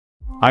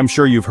I'm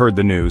sure you've heard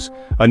the news.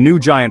 A new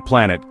giant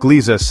planet,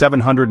 Gliese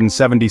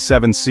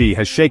 777c,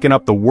 has shaken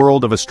up the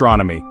world of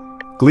astronomy.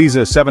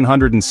 Gliese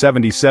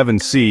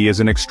 777c is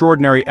an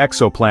extraordinary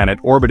exoplanet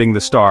orbiting the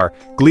star,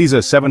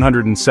 Gliese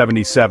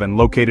 777,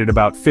 located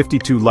about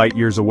 52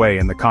 light-years away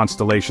in the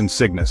constellation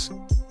Cygnus.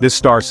 This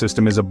star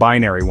system is a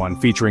binary one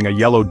featuring a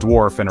yellow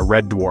dwarf and a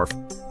red dwarf,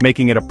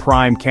 making it a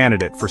prime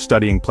candidate for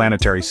studying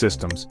planetary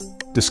systems.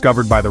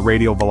 Discovered by the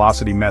radial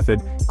velocity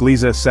method,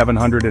 Gliese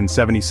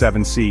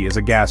 777c is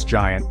a gas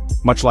giant,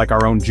 much like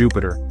our own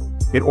Jupiter.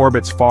 It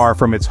orbits far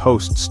from its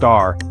host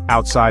star,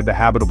 outside the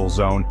habitable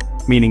zone,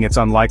 meaning it's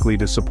unlikely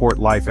to support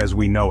life as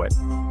we know it.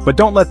 But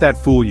don't let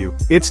that fool you.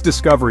 Its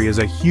discovery is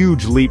a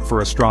huge leap for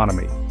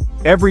astronomy.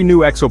 Every new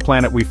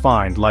exoplanet we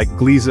find, like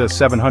Gliese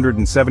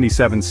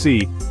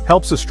 777c,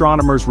 helps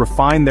astronomers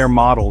refine their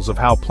models of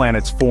how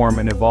planets form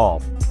and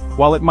evolve.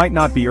 While it might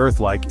not be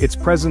Earth-like, its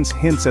presence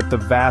hints at the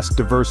vast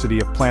diversity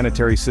of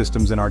planetary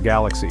systems in our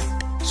galaxy.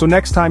 So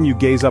next time you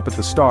gaze up at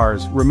the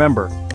stars, remember,